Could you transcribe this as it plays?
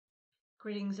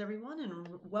Greetings, everyone, and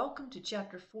welcome to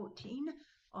Chapter 14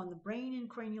 on the brain and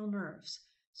cranial nerves.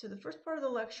 So the first part of the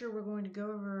lecture, we're going to go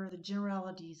over the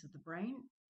generalities of the brain,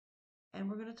 and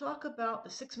we're going to talk about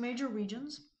the 6 major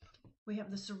regions. We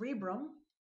have the cerebrum,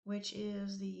 which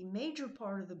is the major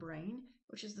part of the brain,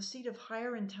 which is the seat of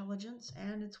higher intelligence,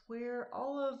 and it's where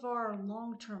all of our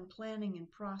long-term planning and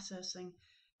processing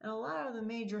and a lot of the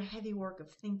major heavy work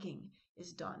of thinking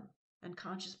is done, and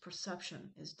conscious perception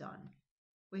is done.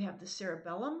 We have the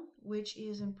cerebellum, which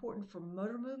is important for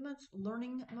motor movements,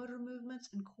 learning motor movements,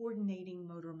 and coordinating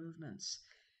motor movements.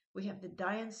 We have the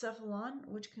diencephalon,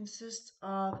 which consists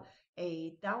of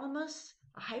a thalamus,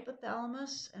 a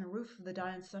hypothalamus, and a roof of the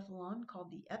diencephalon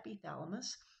called the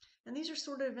epithalamus. And these are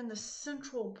sort of in the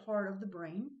central part of the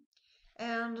brain.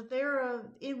 And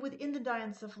within the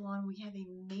diencephalon, we have a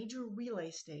major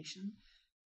relay station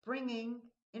bringing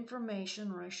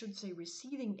information, or I should say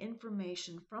receiving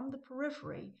information from the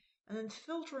periphery and then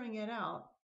filtering it out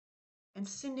and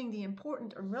sending the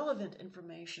important or relevant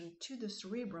information to the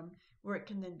cerebrum where it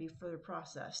can then be further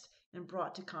processed and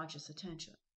brought to conscious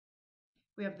attention.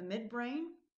 We have the midbrain,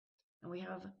 and we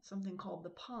have something called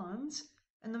the pons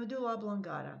and the medulla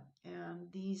oblongata.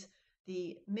 And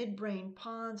the midbrain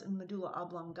pons and medulla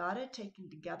oblongata taken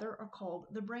together are called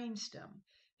the brainstem.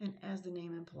 And as the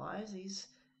name implies, these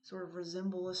sort of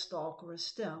resemble a stalk or a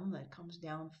stem that comes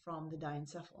down from the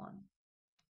diencephalon.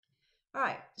 All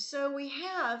right, so we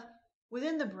have,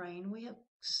 within the brain, we have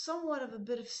somewhat of a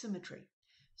bit of symmetry.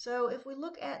 So if we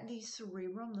look at the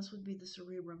cerebrum, this would be the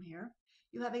cerebrum here,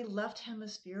 you have a left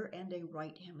hemisphere and a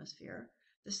right hemisphere.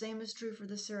 The same is true for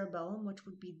the cerebellum, which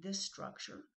would be this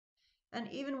structure.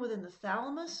 And even within the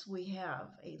thalamus, we have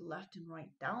a left and right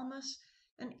thalamus.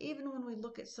 And even when we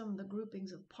look at some of the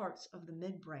groupings of parts of the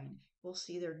midbrain, we'll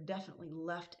see they're definitely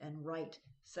left and right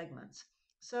segments.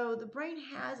 So the brain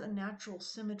has a natural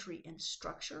symmetry in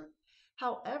structure.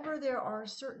 However, there are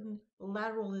certain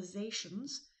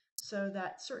lateralizations so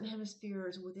that certain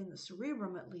hemispheres within the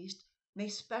cerebrum, at least, may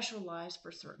specialize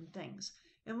for certain things.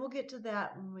 And we'll get to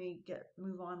that when we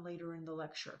move on later in the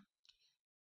lecture.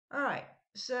 All right,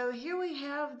 so here we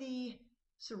have the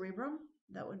cerebrum.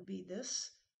 That would be this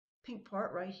pink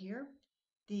part right here.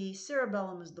 The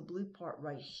cerebellum is the blue part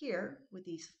right here with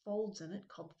these folds in it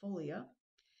called folia.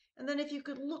 And then if you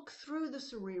could look through the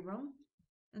cerebrum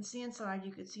and see inside,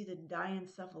 you could see the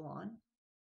diencephalon.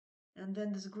 And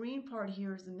then this green part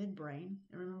here is the midbrain.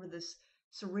 And remember, this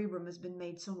cerebrum has been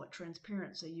made somewhat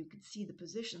transparent so you could see the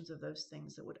positions of those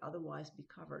things that would otherwise be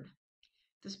covered.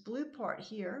 This blue part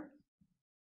here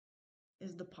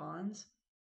is the pons.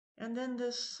 And then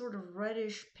this sort of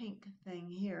reddish pink thing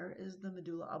here is the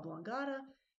medulla oblongata,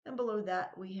 and below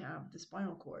that we have the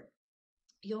spinal cord.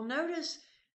 You'll notice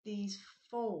these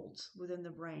folds within the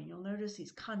brain. You'll notice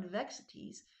these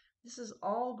convexities. This is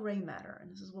all gray matter,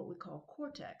 and this is what we call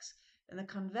cortex. And the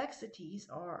convexities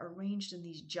are arranged in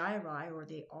these gyri, or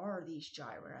they are these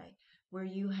gyri, where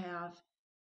you have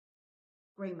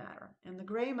gray matter. And the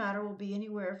gray matter will be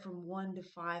anywhere from 1 to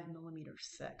 5 millimeters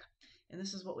thick. And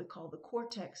this is what we call the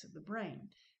cortex of the brain.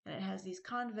 And it has these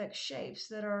convex shapes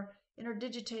that are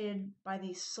interdigitated by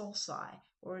these sulci,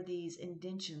 or these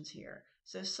indentions here.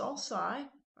 So sulci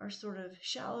are sort of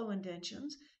shallow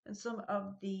indentions, and some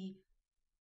of the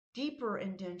deeper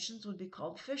indentions would be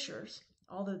called fissures,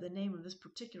 although the name of this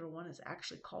particular one is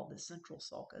actually called the central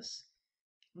sulcus.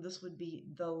 This would be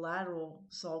the lateral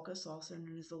sulcus, also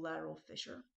known as the lateral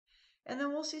fissure. And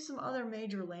then we'll see some other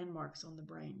major landmarks on the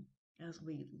brain as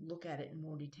we look at it in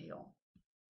more detail.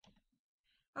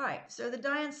 All right, so the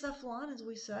diencephalon, as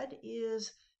we said,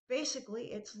 is basically,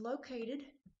 it's located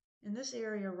in this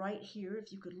area right here,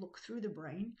 if you could look through the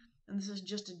brain. And this is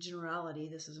just a generality.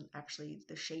 This isn't actually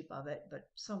the shape of it, but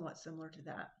somewhat similar to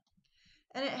that.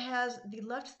 And it has the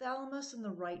left thalamus and the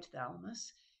right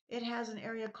thalamus. It has an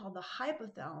area called the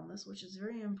hypothalamus, which is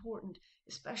very important,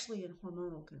 especially in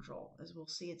hormonal control. As we'll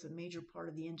see, it's a major part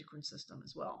of the endocrine system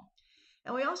as well.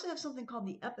 And we also have something called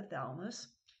the epithalamus,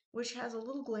 which has a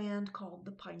little gland called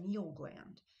the pineal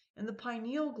gland. And the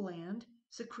pineal gland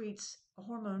secretes a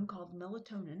hormone called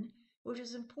melatonin, which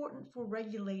is important for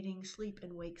regulating sleep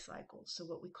and wake cycles, so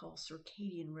what we call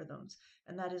circadian rhythms.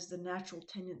 And that is the natural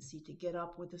tendency to get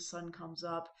up when the sun comes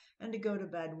up and to go to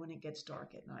bed when it gets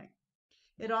dark at night.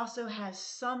 It also has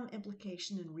some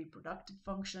implication in reproductive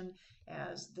function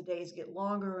as the days get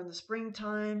longer in the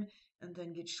springtime and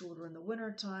then get shorter in the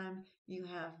wintertime. You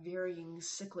have varying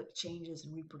cyclic changes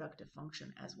in reproductive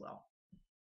function as well.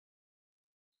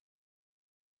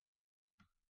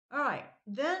 All right,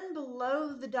 then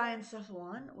below the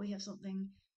diencephalon, we have something,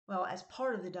 well, as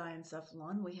part of the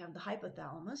diencephalon, we have the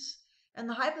hypothalamus. And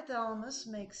the hypothalamus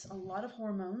makes a lot of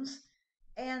hormones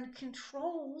and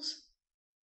controls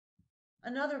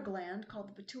another gland called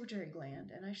the pituitary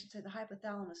gland. And I should say the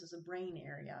hypothalamus is a brain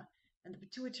area, and the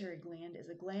pituitary gland is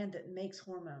a gland that makes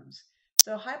hormones.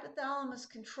 So hypothalamus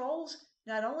controls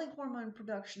not only hormone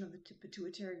production of the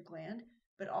pituitary gland,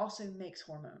 but also makes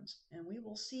hormones. And we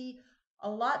will see a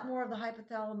lot more of the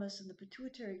hypothalamus and the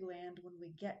pituitary gland when we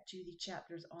get to the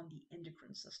chapters on the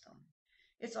endocrine system.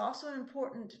 It's also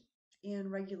important in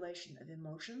regulation of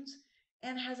emotions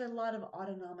and has a lot of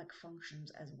autonomic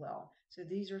functions as well. So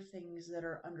these are things that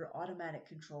are under automatic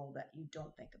control that you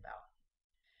don't think about.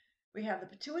 We have the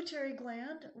pituitary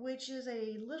gland, which is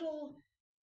a little,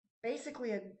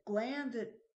 basically a gland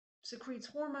that secretes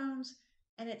hormones,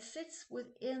 and it sits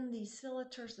within the sella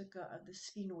turcica of the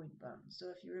sphenoid bone. So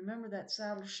if you remember that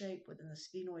saddle shape within the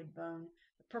sphenoid bone,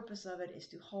 the purpose of it is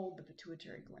to hold the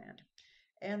pituitary gland.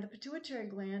 And the pituitary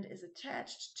gland is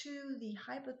attached to the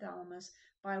hypothalamus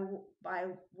by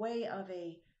way of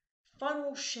a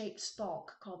funnel-shaped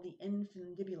stalk called the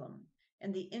infundibulum.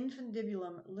 And the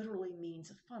infundibulum literally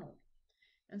means a funnel.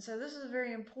 And so this is a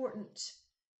very important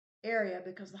area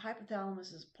because the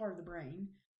hypothalamus is part of the brain,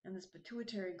 and this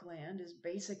pituitary gland is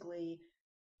basically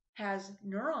has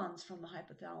neurons from the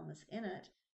hypothalamus in it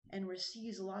and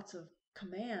receives lots of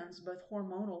commands, both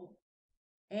hormonal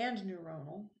and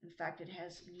neuronal. In fact, it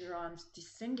has neurons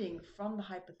descending from the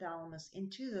hypothalamus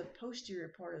into the posterior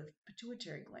part of the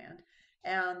pituitary gland,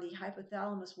 and the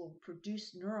hypothalamus will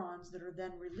produce neurons that are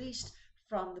then released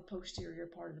from the posterior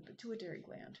part of the pituitary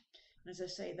gland. And as I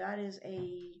say, that is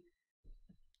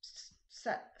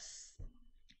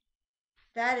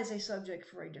a subject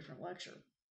for a different lecture.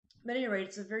 But at any rate,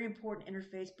 it's a very important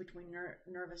interface between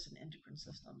nervous and endocrine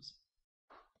systems.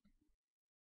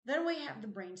 Then we have the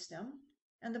brainstem,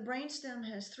 and the brainstem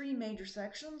has three major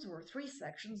sections, or three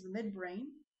sections: the midbrain,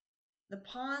 the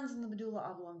pons, and the medulla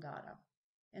oblongata.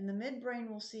 And the midbrain,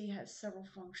 we'll see, has several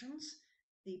functions.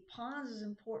 The pons is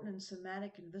important in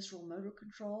somatic and visceral motor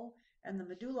control, and the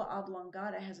medulla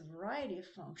oblongata has a variety of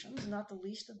functions, not the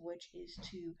least of which is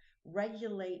to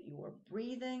regulate your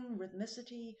breathing,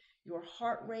 rhythmicity, your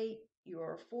heart rate,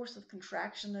 your force of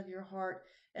contraction of your heart,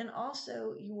 and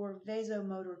also your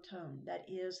vasomotor tone, that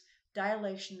is,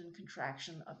 dilation and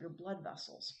contraction of your blood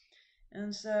vessels.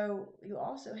 And so you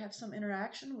also have some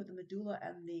interaction with the medulla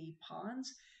and the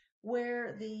pons,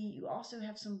 where you also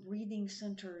have some breathing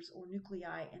centers or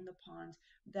nuclei in the pons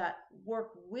that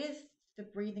work with the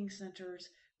breathing centers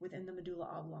within the medulla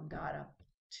oblongata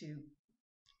to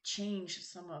change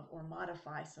some of or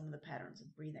modify some of the patterns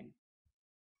of breathing.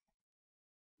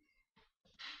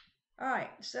 All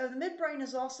right, so the midbrain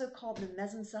is also called the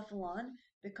mesencephalon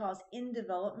because in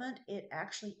development it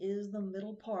actually is the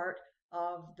middle part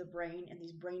of the brain and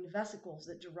these brain vesicles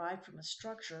that derive from a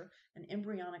structure, an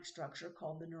embryonic structure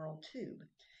called the neural tube.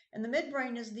 And the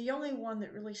midbrain is the only one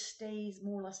that really stays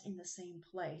more or less in the same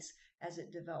place as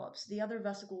it develops. The other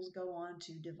vesicles go on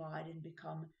to divide and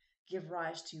give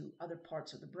rise to other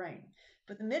parts of the brain.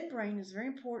 But the midbrain is very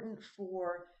important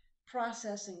for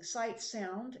processing sight,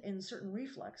 sound, and certain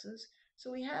reflexes.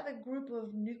 So we have a group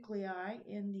of nuclei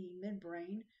in the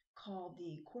midbrain called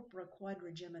the corpora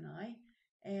quadrigemini,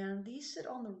 and these sit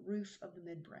on the roof of the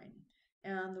midbrain.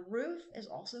 And the roof is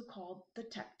also called the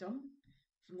tectum,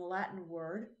 from the Latin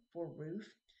word for roof.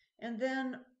 And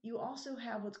then you also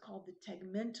have what's called the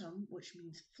tegmentum, which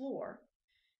means floor.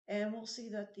 And we'll see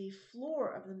that the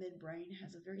floor of the midbrain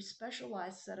has a very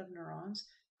specialized set of neurons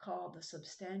called the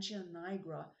substantia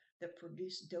nigra that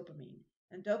produce dopamine.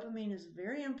 And dopamine is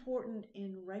very important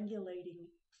in regulating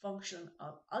function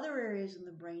of other areas in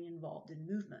the brain involved in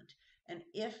movement. And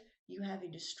if you have a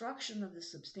destruction of the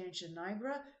substantia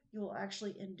nigra, you will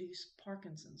actually induce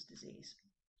Parkinson's disease.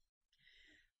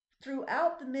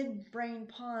 Throughout the midbrain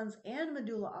pons and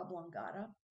medulla oblongata,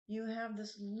 you have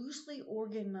this loosely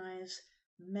organized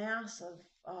mass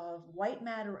of white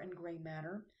matter and gray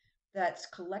matter that's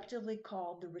collectively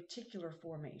called the reticular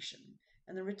formation.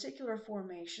 And the reticular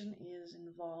formation is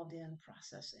involved in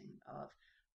processing of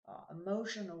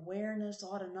emotion, awareness,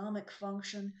 autonomic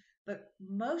function, but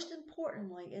most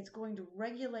importantly, it's going to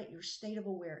regulate your state of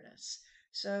awareness.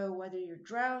 So whether you're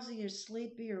drowsy or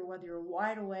sleepy, or whether you're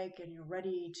wide awake and you're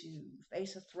ready to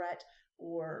face a threat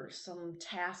or some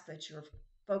task that you're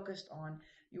focused on,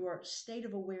 your state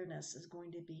of awareness is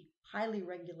going to be highly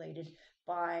regulated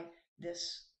by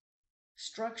this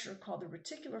structure called the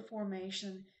reticular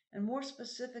formation. And more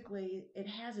specifically, it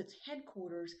has its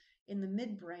headquarters in the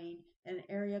midbrain in an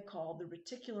area called the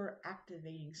reticular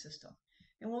activating system.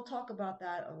 And we'll talk about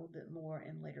that a little bit more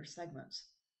in later segments.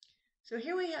 So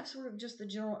here we have sort of just the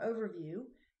general overview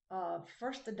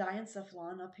first the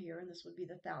diencephalon up here, and this would be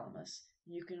the thalamus.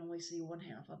 You can only see one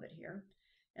half of it here.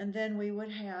 And then we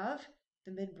would have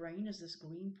the midbrain is this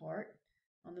green part.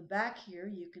 On the back here,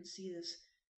 you can see this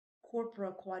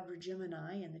corpora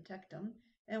quadrigemini in the tectum,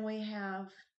 and we have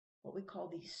what we call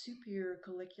the superior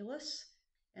colliculus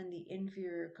and the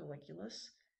inferior colliculus.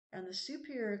 And the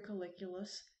superior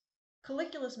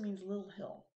colliculus means little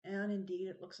hill, and indeed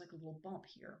it looks like a little bump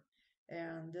here.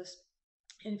 And this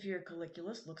inferior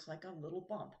colliculus looks like a little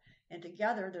bump. And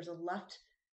together there's a left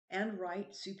and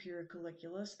right superior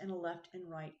colliculus and a left and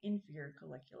right inferior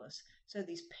colliculus. So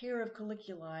these pair of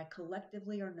colliculi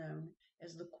collectively are known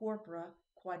as the corpora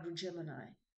quadrigemini,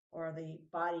 or the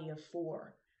body of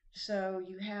four. So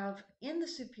you have in the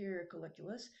superior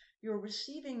colliculus, you're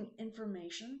receiving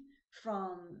information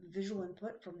from visual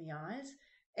input from the eyes,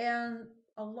 and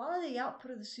a lot of the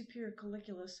output of the superior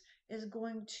colliculus is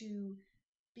going to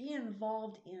be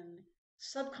involved in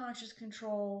subconscious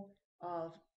control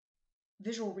of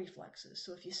visual reflexes.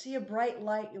 So if you see a bright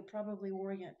light, you'll probably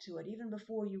orient to it even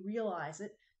before you realize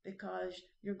it, because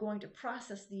you're going to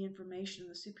process the information in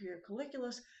the superior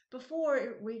colliculus before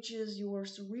it reaches your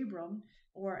cerebrum,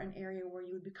 or an area where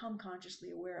you would become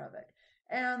consciously aware of it.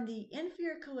 And the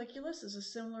inferior colliculus is a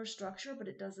similar structure, but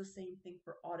it does the same thing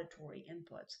for auditory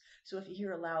inputs. So if you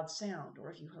hear a loud sound,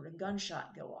 or if you heard a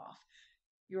gunshot go off,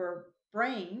 your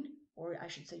brain, or I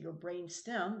should say your brain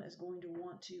stem, is going to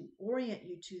want to orient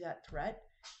you to that threat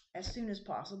as soon as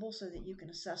possible so that you can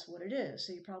assess what it is.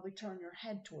 So you probably turn your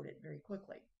head toward it very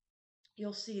quickly.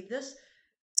 You'll see this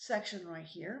section right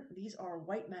here. These are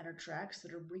white matter tracts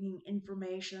that are bringing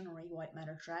information, or a white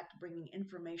matter tract bringing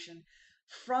information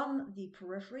from the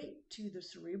periphery to the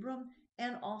cerebrum,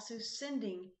 and also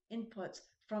sending inputs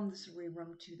from the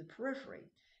cerebrum to the periphery.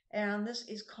 And this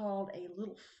is called a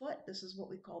little foot. This is what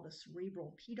we call the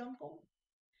cerebral peduncle.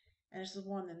 And this is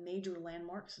one of the major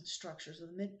landmarks and structures of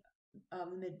the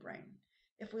midbrain.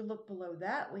 If we look below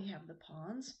that, we have the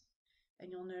pons. And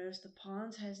you'll notice the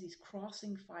pons has these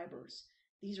crossing fibers.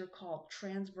 These are called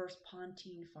transverse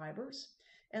pontine fibers.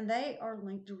 And they are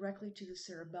linked directly to the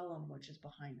cerebellum, which is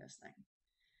behind this thing.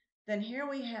 Then here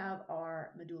we have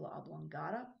our medulla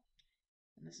oblongata.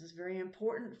 And this is very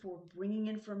important for bringing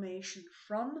information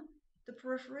from the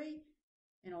periphery,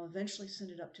 and I'll eventually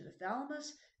send it up to the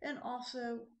thalamus, and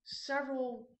also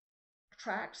several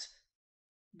tracts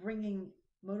bringing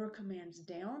motor commands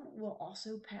down will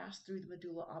also pass through the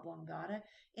medulla oblongata.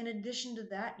 In addition to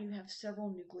that, you have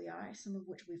several nuclei, some of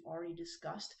which we've already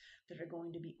discussed, that are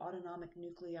going to be autonomic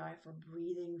nuclei for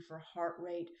breathing, for heart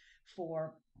rate,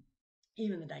 for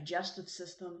even the digestive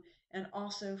system, and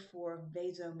also for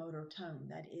vasomotor tone.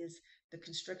 That is the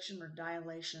constriction or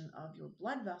dilation of your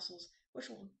blood vessels, which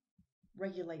will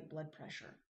regulate blood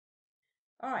pressure.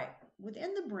 All right,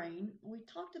 within the brain, we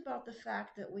talked about the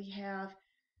fact that we have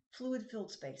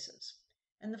fluid-filled spaces.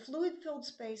 And the fluid-filled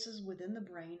spaces within the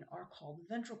brain are called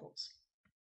ventricles.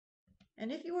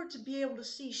 And if you were to be able to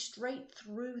see straight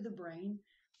through the brain,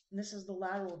 and this is the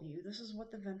lateral view, this is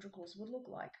what the ventricles would look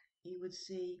like. You would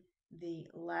see the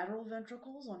lateral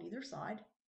ventricles on either side,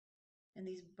 and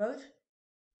these both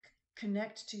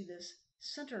connect to this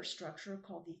center structure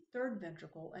called the third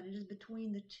ventricle, and it is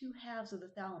between the two halves of the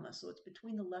thalamus, so it's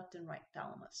between the left and right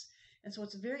thalamus. And so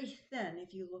it's very thin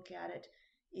if you look at it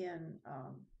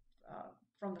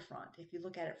from the front, if you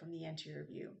look at it from the anterior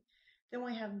view. Then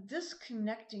we have this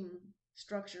connecting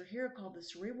structure here called the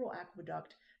cerebral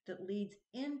aqueduct that leads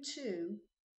into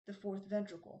the fourth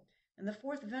ventricle. And the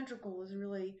fourth ventricle is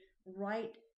really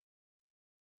right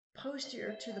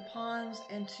posterior to the pons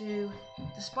and to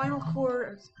the spinal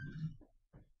cord.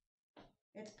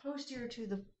 It's posterior to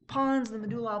the pons, the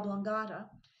medulla oblongata,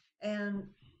 and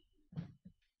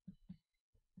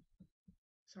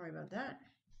sorry about that.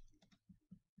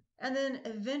 And then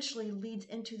eventually leads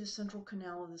into the central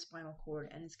canal of the spinal cord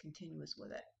and is continuous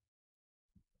with it.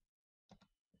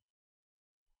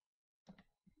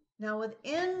 Now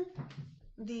within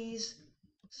these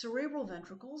cerebral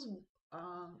ventricles,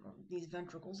 these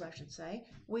ventricles, I should say,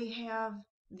 we have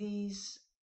these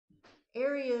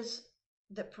areas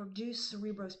that produce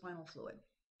cerebrospinal fluid.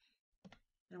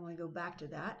 And when we go back to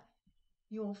that,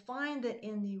 you will find that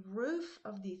in the roof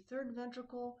of the third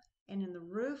ventricle and in the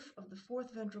roof of the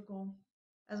fourth ventricle,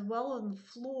 as well as in the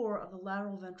floor of the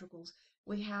lateral ventricles,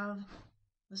 we have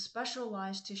the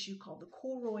specialized tissue called the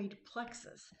choroid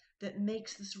plexus that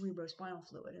makes the cerebrospinal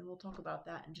fluid. And we'll talk about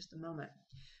that in just a moment.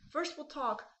 First, we'll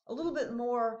talk a little bit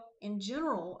more in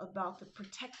general about the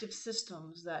protective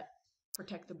systems that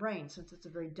protect the brain, since it's a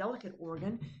very delicate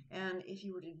organ, and if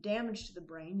you were to do damage to the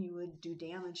brain, you would do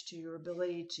damage to your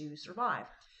ability to survive.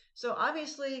 So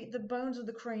obviously the bones of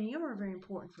the cranium are very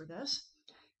important for this.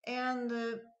 And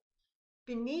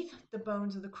beneath the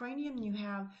bones of the cranium, you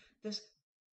have this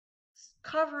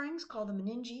coverings called the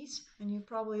meninges, and you've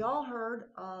probably all heard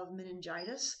of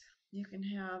meningitis. You can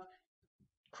have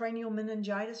cranial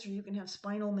meningitis or you can have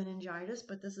spinal meningitis,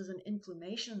 but this is an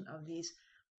inflammation of these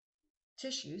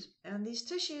tissues. And these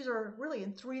tissues are really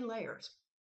in 3 layers.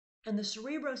 And the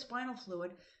cerebrospinal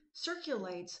fluid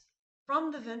circulates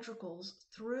from the ventricles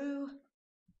through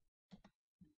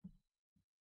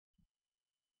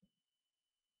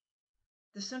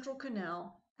the central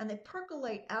canal, and they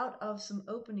percolate out of some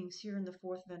openings here in the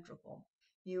 4th ventricle.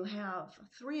 You have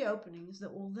 3 openings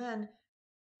that will then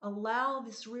allow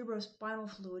the cerebrospinal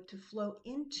fluid to flow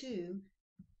into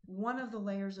one of the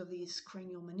layers of these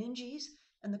cranial meninges,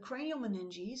 and the cranial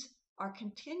meninges are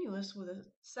continuous with a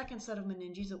second set of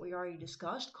meninges that we already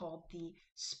discussed called the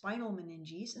spinal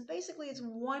meninges, and basically it's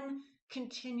one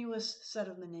continuous set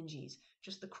of meninges.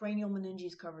 Just the cranial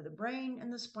meninges cover the brain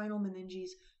and the spinal meninges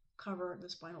cover the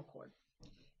spinal cord.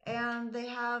 And they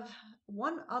have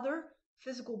one other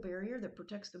physical barrier that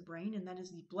protects the brain, and that is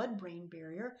the blood-brain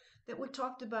barrier that we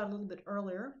talked about a little bit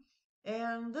earlier.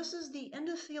 And this is the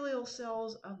endothelial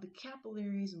cells of the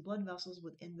capillaries and blood vessels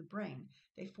within the brain.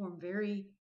 They form very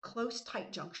close,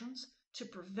 tight junctions to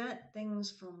prevent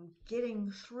things from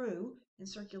getting through in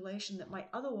circulation that might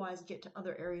otherwise get to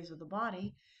other areas of the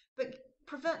body, but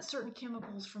prevent certain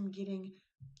chemicals from getting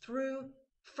through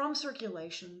from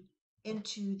circulation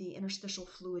into the interstitial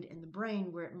fluid in the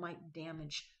brain where it might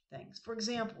damage things. For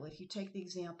example, if you take the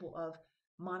example of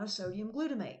monosodium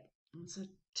glutamate, it's a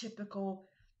typical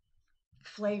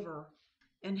flavor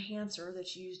enhancer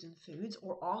that's used in foods,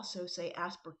 or also say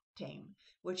aspartame,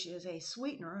 which is a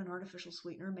sweetener, an artificial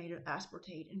sweetener made of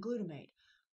aspartate and glutamate.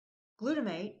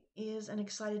 Glutamate is an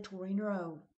excitatory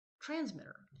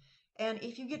neurotransmitter. And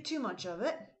if you get too much of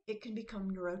it, it can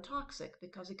become neurotoxic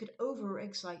because it could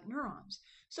overexcite neurons.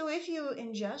 So if you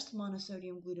ingest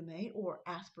monosodium glutamate or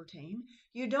aspartame,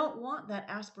 you don't want that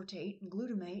aspartate and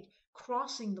glutamate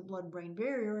crossing the blood-brain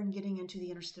barrier and getting into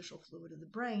the interstitial fluid of the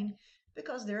brain,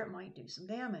 because there it might do some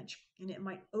damage and it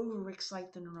might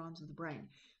overexcite the neurons of the brain.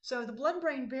 So the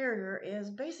blood-brain barrier is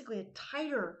basically a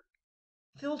tighter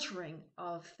filtering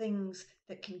of things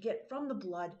that can get from the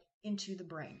blood into the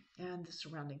brain and the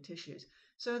surrounding tissues.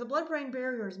 So the blood-brain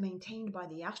barrier is maintained by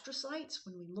the astrocytes.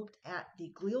 When we looked at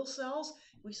the glial cells,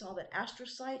 we saw that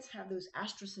astrocytes have those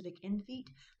astrocytic end feet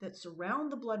that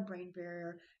surround the blood-brain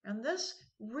barrier, and this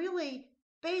really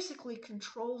basically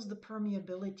controls the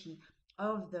permeability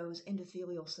of those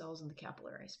endothelial cells in the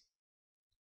capillaries.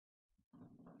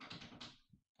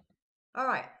 All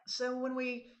right, so when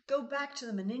we go back to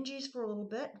the meninges for a little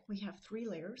bit, we have 3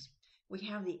 layers. We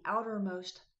have the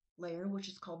outermost layer, which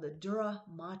is called the dura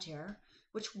mater,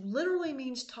 which literally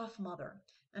means tough mother.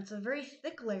 And it's a very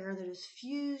thick layer that is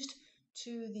fused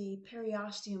to the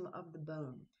periosteum of the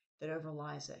bone that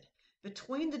overlies it.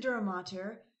 Between the dura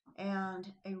mater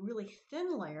and a really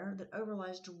thin layer that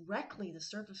overlies directly the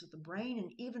surface of the brain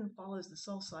and even follows the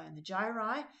sulci and the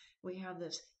gyri, we have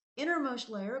this innermost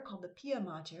layer called the pia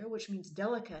mater, which means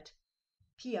delicate.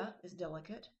 Pia is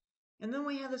delicate. And then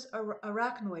we have this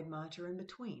arachnoid mater in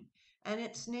between. And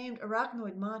it's named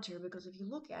arachnoid mater because if you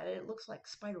look at it, it looks like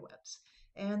spider webs.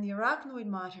 And the arachnoid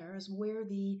mater is where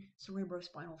the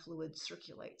cerebrospinal fluid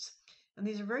circulates. And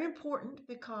these are very important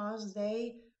because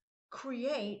they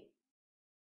create,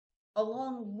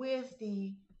 along with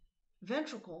the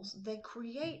ventricles, they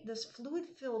create this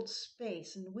fluid-filled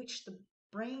space in which the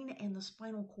brain and the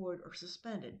spinal cord are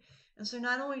suspended. And so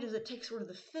not only does it take sort of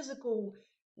the physical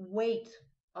weight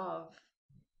of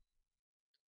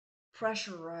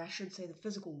pressure, or I should say the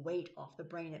physical weight off the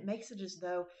brain, it makes it as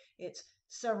though it's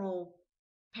several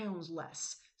pounds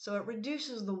less. So it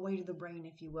reduces the weight of the brain,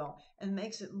 if you will, and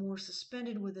makes it more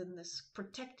suspended within this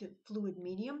protective fluid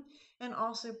medium, and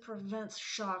also prevents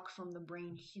shock from the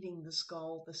brain hitting the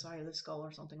skull, the side of the skull,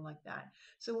 or something like that.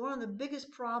 So one of the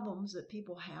biggest problems that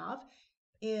people have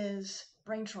is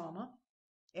brain trauma,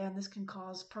 and this can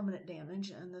cause permanent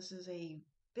damage, and this is a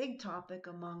big topic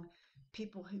among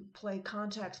people who play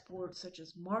contact sports such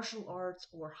as martial arts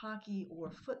or hockey or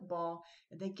football.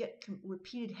 They get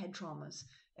repeated head traumas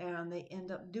and they end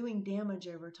up doing damage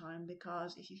over time,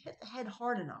 because if you hit the head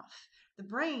hard enough, the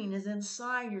brain is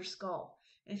inside your skull.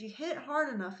 And if you hit it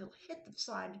hard enough, it'll hit the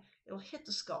side, it'll hit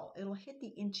the skull, it'll hit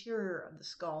the interior of the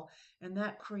skull, and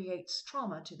that creates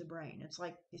trauma to the brain. It's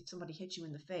like if somebody hit you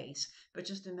in the face. But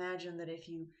just imagine that if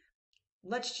you,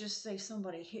 let's just say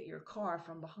somebody hit your car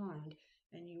from behind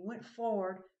and you went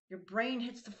forward your brain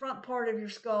hits the front part of your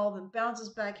skull, then bounces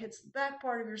back, hits the back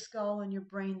part of your skull, and your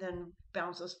brain then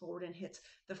bounces forward and hits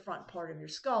the front part of your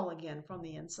skull again from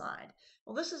the inside.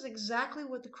 Well, this is exactly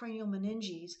what the cranial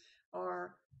meninges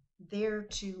are there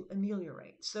to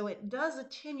ameliorate. So it does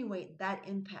attenuate that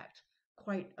impact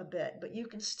quite a bit, but you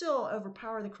can still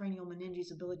overpower the cranial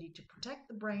meninges' ability to protect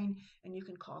the brain, and you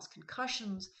can cause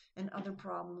concussions and other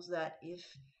problems that, if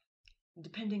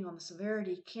depending on the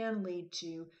severity, can lead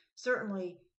to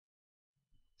certainly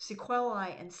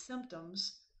sequelae and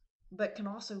symptoms, but can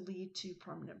also lead to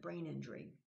permanent brain injury.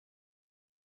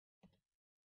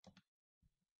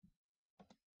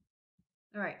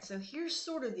 All right, so here's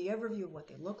sort of the overview of what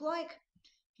they look like.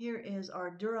 Here is our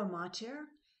dura mater,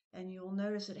 and you'll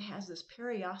notice it has this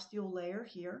periosteal layer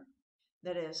here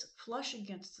that is flush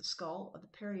against the skull, of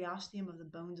the periosteum of the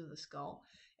bones of the skull.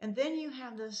 And then you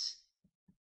have this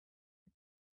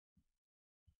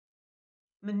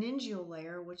meningeal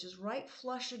layer, which is right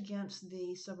flush against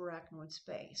the subarachnoid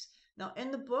space. Now, in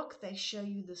the book, they show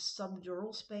you the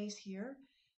subdural space here,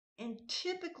 and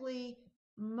typically,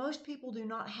 most people do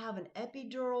not have an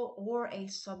epidural or a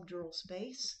subdural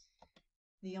space.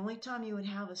 The only time you would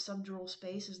have a subdural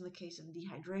space is in the case of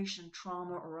dehydration,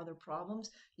 trauma, or other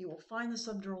problems. You will find the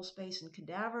subdural space in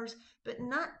cadavers, but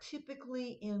not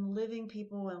typically in living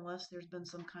people unless there's been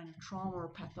some kind of trauma or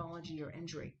pathology or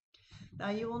injury. Now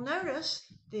you will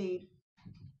notice the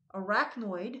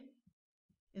arachnoid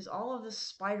is all of this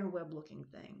spider web looking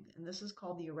thing, and this is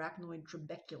called the arachnoid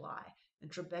trabeculi. And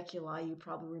trabeculi, you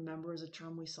probably remember, is a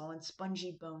term we saw in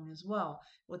spongy bone as well,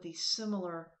 with the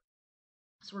similar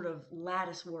sort of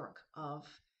lattice work of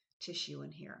tissue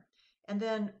in here. And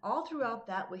then all throughout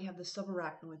that, we have the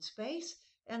subarachnoid space,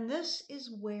 and this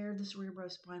is where the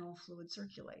cerebrospinal fluid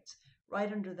circulates.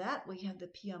 Right under that, we have the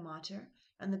pia mater,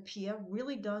 and the pia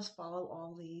really does follow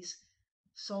all these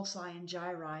sulci and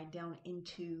gyri down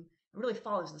into, it really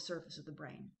follows the surface of the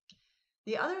brain.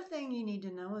 The other thing you need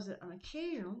to know is that on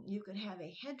occasion you could have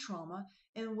a head trauma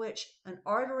in which an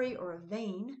artery or a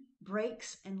vein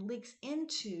breaks and leaks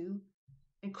into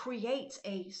and creates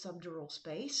a subdural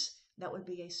space. That would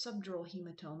be a subdural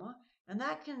hematoma, and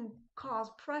that can cause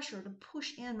pressure to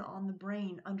push in on the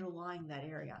brain underlying that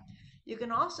area. You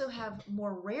can also have,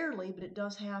 more rarely, but it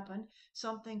does happen,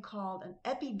 something called an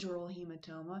epidural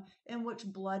hematoma, in which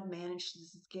blood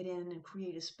manages to get in and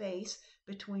create a space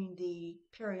between the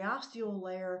periosteal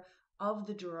layer of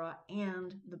the dura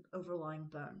and the overlying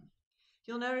bone.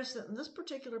 You'll notice that in this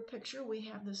particular picture, we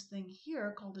have this thing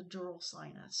here called a dural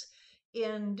sinus.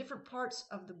 In different parts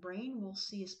of the brain, we'll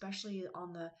see, especially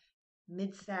on the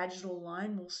mid-sagittal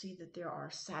line, we'll see that there are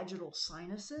sagittal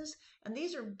sinuses, and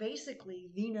these are basically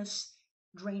venous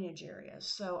drainage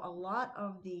areas. So a lot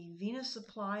of the venous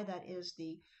supply, that is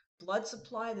the blood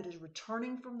supply that is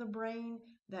returning from the brain,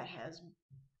 that has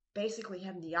basically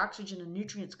had the oxygen and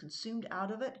nutrients consumed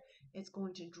out of it, it's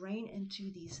going to drain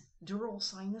into these dural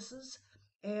sinuses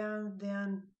and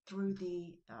then through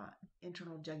the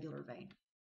internal jugular vein.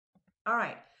 All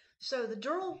right, so the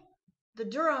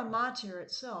dura mater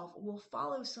itself will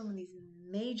follow some of these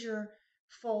major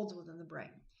folds within the brain.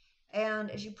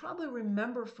 And as you probably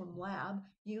remember from lab,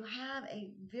 you have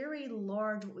a very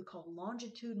large, what we call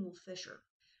longitudinal fissure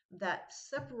that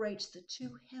separates the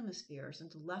two hemispheres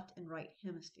into left and right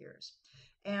hemispheres.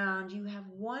 And you have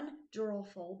one dural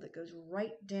fold that goes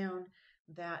right down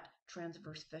that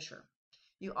transverse fissure.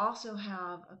 You also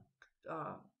have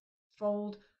a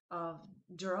fold of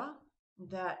dura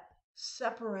that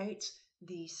separates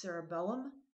the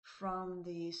cerebellum from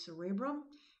the cerebrum,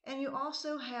 and you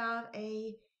also have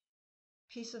a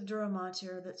piece of dura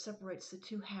mater that separates the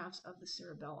two halves of the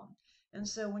cerebellum. And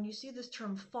so when you see this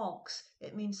term falx,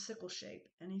 it means sickle shape.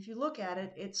 And if you look at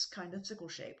it, it's kind of sickle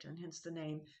shaped, and hence the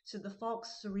name. So the falx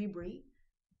cerebri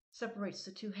separates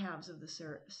the two halves of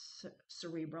the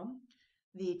cerebrum.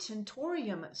 The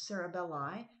tentorium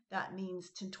cerebelli, that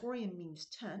means, tentorium means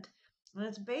tent, and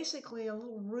it's basically a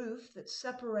little roof that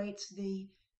separates the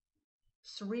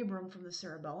cerebrum from the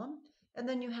cerebellum. And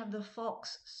then you have the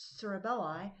falx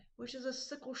cerebelli, which is a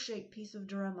sickle-shaped piece of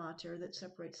dura mater that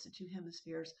separates the two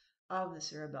hemispheres of the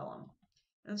cerebellum.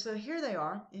 And so here they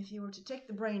are. If you were to take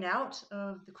the brain out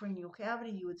of the cranial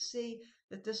cavity, you would see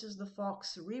that this is the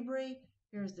falx cerebri,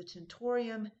 here's the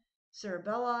tentorium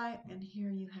cerebelli, and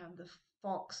here you have the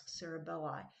falx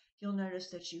cerebelli. You'll notice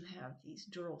that you have these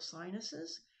dural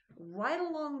sinuses right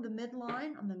along the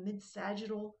midline on the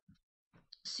mid-sagittal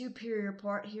superior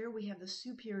part. Here we have the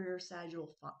superior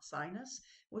sagittal sinus,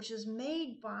 which is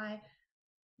made by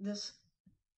this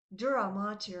dura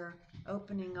mater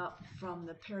opening up from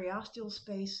the periosteal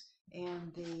space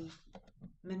and the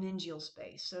meningeal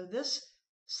space. So this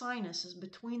sinus is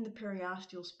between the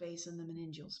periosteal space and the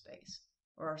meningeal space,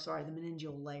 or sorry, the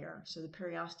meningeal layer. So the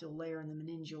periosteal layer and the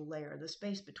meningeal layer, the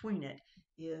space between it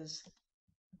is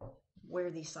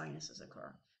where these sinuses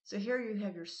occur. So here you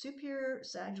have your superior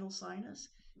sagittal sinus,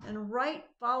 and right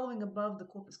following above the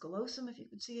corpus callosum, if you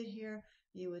could see it here,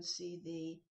 you would see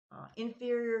the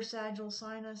inferior sagittal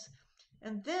sinus.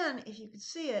 And then, if you could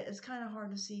see it, it's kind of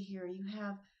hard to see here, you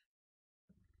have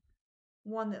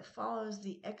one that follows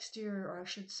the exterior, or I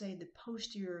should say the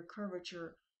posterior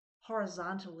curvature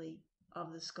horizontally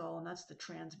of the skull, and that's the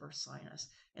transverse sinus.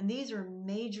 And these are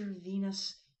major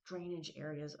venous drainage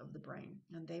areas of the brain,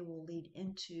 and they will lead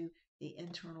into the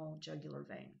internal jugular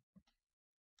vein.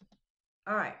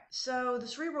 All right, so the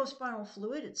cerebrospinal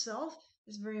fluid itself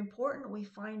is very important. We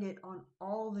find it on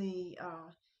all the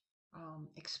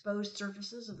exposed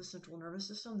surfaces of the central nervous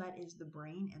system. That is the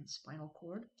brain and the spinal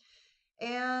cord.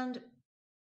 And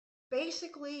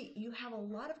basically, you have a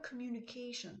lot of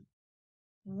communication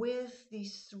with the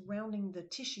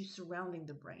tissue surrounding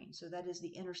the brain. So that is the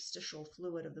interstitial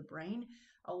fluid of the brain.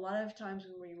 A lot of times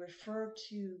when we refer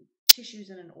to tissues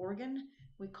in an organ,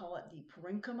 we call it the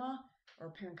parenchyma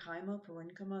or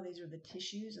parenchyma. These are the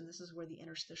tissues, and this is where the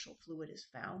interstitial fluid is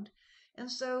found. And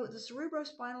so the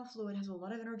cerebrospinal fluid has a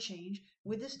lot of interchange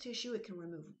with this tissue. It can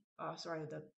remove,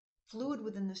 the fluid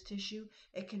within this tissue.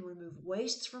 It can remove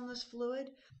wastes from this fluid.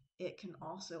 It can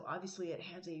also, obviously, it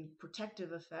has a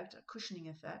protective effect, a cushioning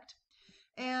effect.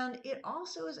 And it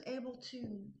also is able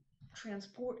to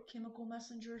transport chemical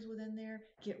messengers within there,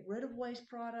 get rid of waste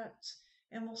products.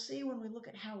 And we'll see when we look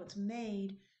at how it's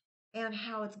made and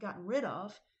how it's gotten rid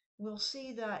of, we'll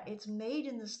see that it's made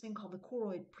in this thing called the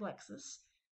choroid plexus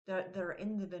that are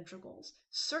in the ventricles,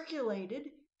 circulated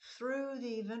through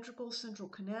the ventricle central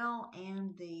canal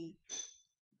and the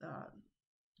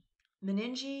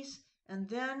meninges, and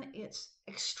then it's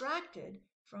extracted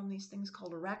from these things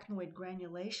called arachnoid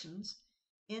granulations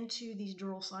into these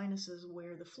dural sinuses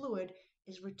where the fluid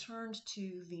is returned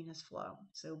to venous flow,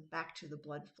 so back to the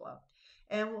blood flow.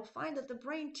 And we'll find that the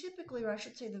brain typically, or I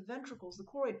should say the ventricles, the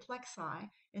choroid plexi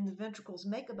in the ventricles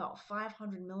make about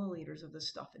 500 milliliters of this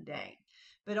stuff a day,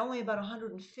 but only about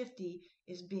 150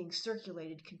 is being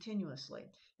circulated continuously.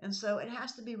 And so it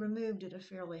has to be removed at a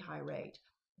fairly high rate.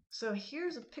 So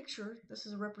here's a picture. This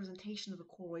is a representation of the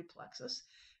choroid plexus.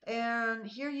 And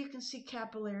here you can see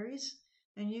capillaries,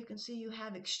 and you can see you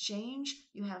have exchange.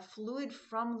 You have fluid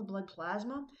from the blood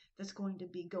plasma that's going to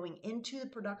be going into the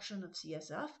production of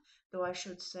CSF, though I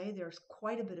should say there's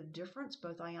quite a bit of difference,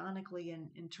 both ionically and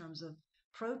in terms of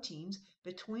proteins,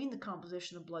 between the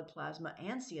composition of blood plasma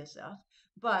and CSF.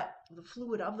 But the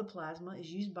fluid of the plasma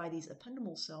is used by these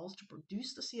ependymal cells to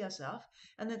produce the CSF,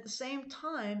 and at the same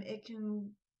time, it can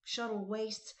shuttle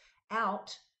wastes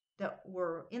out that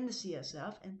were in the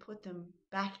CSF and put them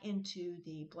back into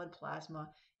the blood plasma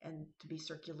and to be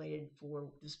circulated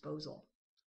for disposal.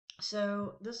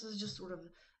 So this is just sort of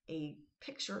a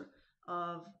picture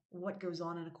of what goes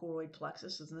on in a choroid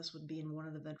plexus, and this would be in one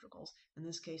of the ventricles. In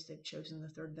this case, they've chosen the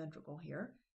third ventricle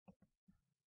here.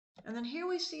 And then here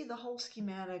we see the whole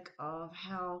schematic of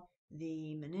how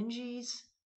the meninges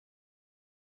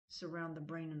surround the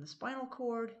brain and the spinal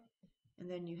cord. And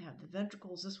then you have the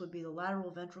ventricles. This would be the lateral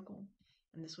ventricle,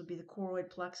 and this would be the choroid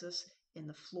plexus in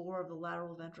the floor of the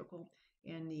lateral ventricle.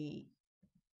 In the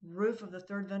roof of the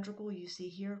third ventricle, you see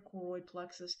here choroid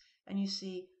plexus, and you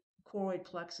see choroid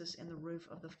plexus in the roof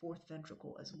of the fourth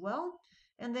ventricle as well.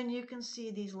 And then you can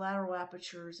see these lateral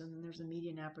apertures, and then there's a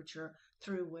median aperture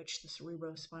through which the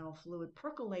cerebrospinal fluid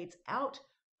percolates out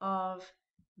of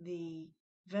the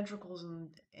ventricles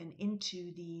and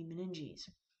into the meninges.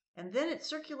 And then it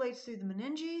circulates through the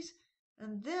meninges,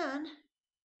 and then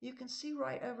you can see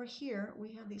right over here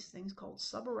we have these things called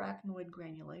subarachnoid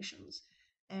granulations,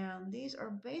 and these are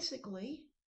basically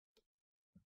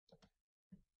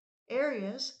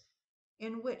areas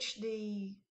in which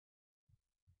the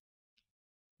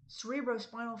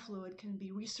cerebrospinal fluid can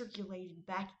be recirculated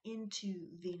back into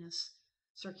venous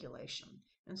circulation.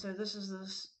 And so this is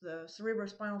the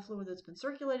cerebrospinal fluid that's been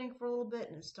circulating for a little bit,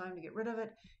 and it's time to get rid of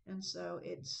it. And so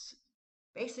it's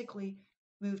basically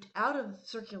moved out of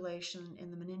circulation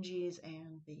in the meninges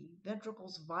and the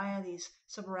ventricles via these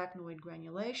subarachnoid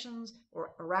granulations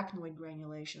or arachnoid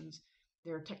granulations.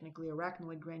 They're technically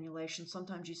arachnoid granulations.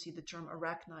 Sometimes you see the term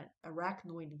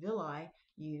arachnoid villi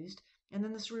used. And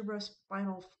then the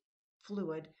cerebrospinal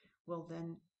fluid will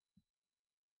then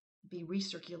be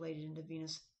recirculated into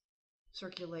venous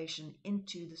circulation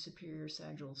into the superior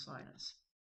sagittal sinus.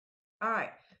 All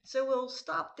right, So we'll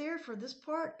stop there for this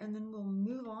part, and then we'll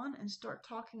move on and start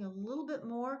talking a little bit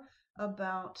more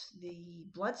about the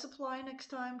blood supply next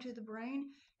time to the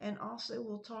brain, and also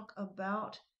we'll talk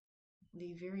about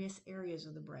the various areas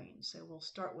of the brain. So we'll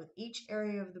start with each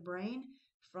area of the brain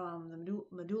from the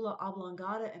medulla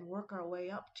oblongata and work our way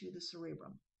up to the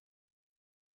cerebrum.